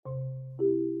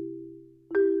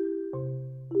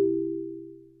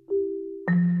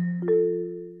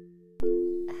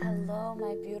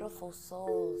beautiful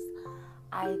souls.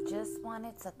 I just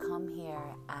wanted to come here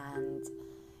and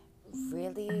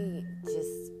really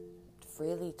just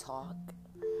freely talk.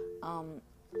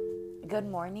 Good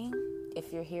morning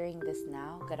if you're hearing this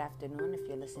now. Good afternoon if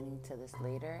you're listening to this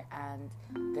later. And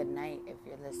good night if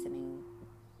you're listening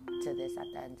to this at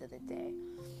the end of the day.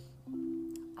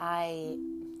 I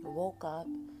woke up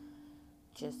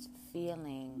just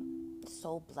feeling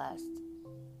so blessed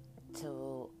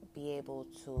to be able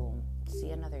to see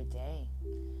another day,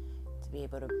 to be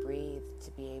able to breathe, to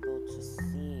be able to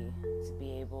see, to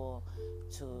be able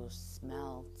to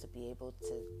smell, to be able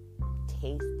to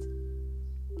taste.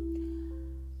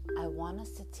 I want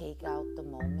us to take out the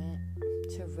moment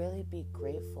to really be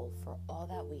grateful for all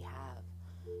that we have,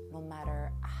 no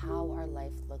matter how our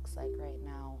life looks like right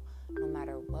now, no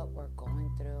matter what we're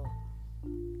going through.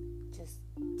 Just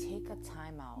take a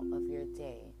time out of your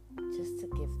day just to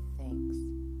give thanks,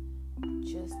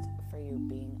 just for you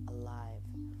being alive.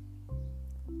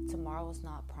 Tomorrow's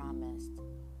not promised,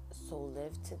 so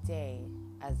live today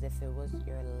as if it was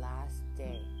your last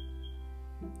day.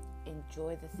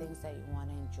 Enjoy the things that you want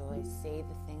to enjoy. Say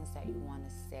the things that you want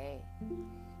to say.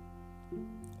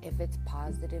 If it's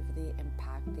positively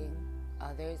impacting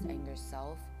others and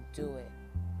yourself, do it.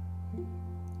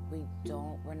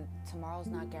 Tomorrow's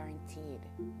not guaranteed.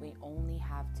 We only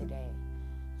have today.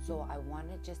 So I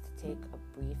wanted just to take a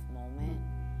brief moment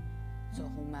to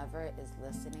whomever is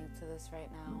listening to this right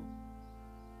now,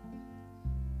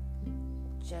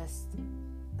 just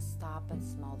stop and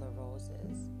smell the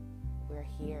roses. We're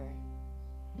here,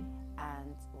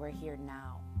 and we're here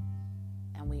now,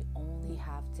 and we only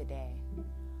have today.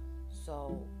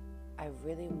 So I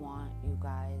really want you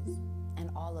guys and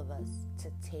all of us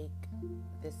to take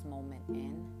this moment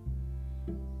in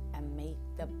and make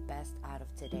the best out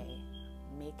of today.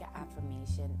 Make an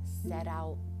affirmation, set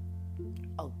out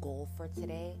a goal for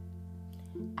today,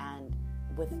 and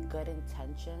with good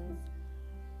intentions,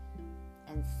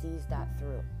 and seize that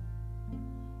through.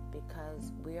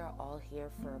 Because we are all here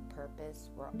for a purpose.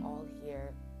 We're all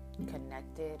here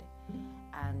connected,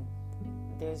 and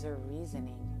there's a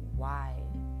reasoning why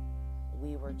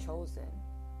we were chosen.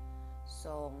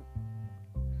 So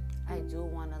I do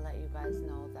want to let you guys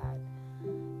know that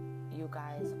you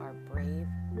guys are brave.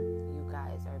 You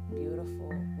guys are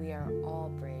beautiful. We are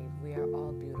all brave. We are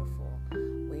all beautiful.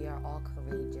 We are all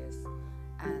courageous.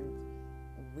 And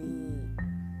we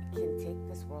can take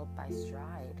this world by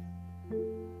stride.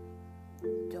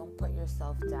 Don't put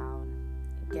yourself down.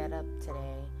 Get up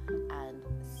today and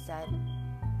set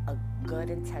a good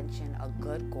intention, a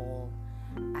good goal,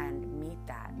 and meet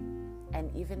that.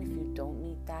 And even if you don't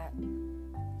meet that,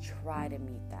 try to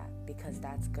meet that, because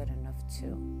that's good enough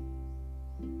too.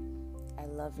 I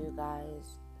love you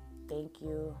guys. Thank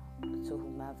you to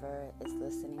whomever is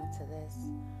listening to this.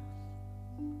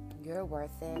 You're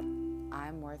worth it.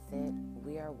 I'm worth it.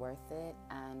 We are worth it.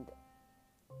 And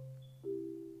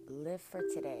live for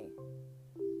today.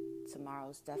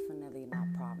 Tomorrow's definitely not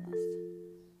promised.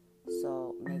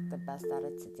 So make the best out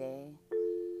of today.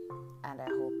 And I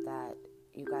hope that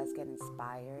you guys get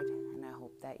inspired. And I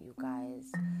hope that you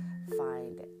guys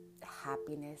find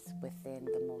happiness within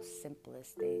the most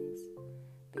simplest things.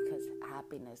 Because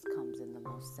happiness comes in the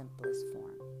most simplest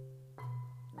form.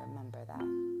 Remember that.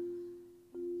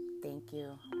 Thank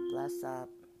you. Bless up.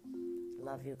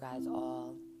 Love you guys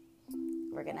all.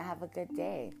 We're going to have a good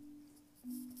day.